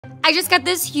I just got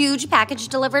this huge package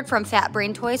delivered from Fat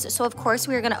Brain Toys, so of course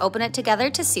we are gonna open it together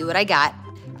to see what I got.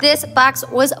 This box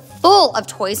was full of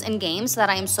toys and games that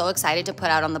I am so excited to put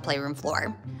out on the playroom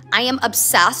floor. I am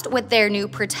obsessed with their new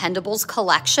Pretendables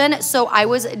collection, so I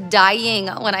was dying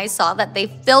when I saw that they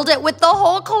filled it with the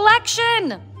whole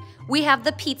collection. We have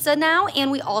the pizza now,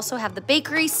 and we also have the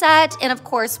bakery set, and of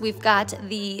course we've got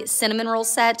the cinnamon roll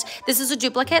set. This is a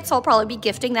duplicate, so I'll probably be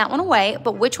gifting that one away,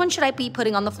 but which one should I be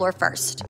putting on the floor first?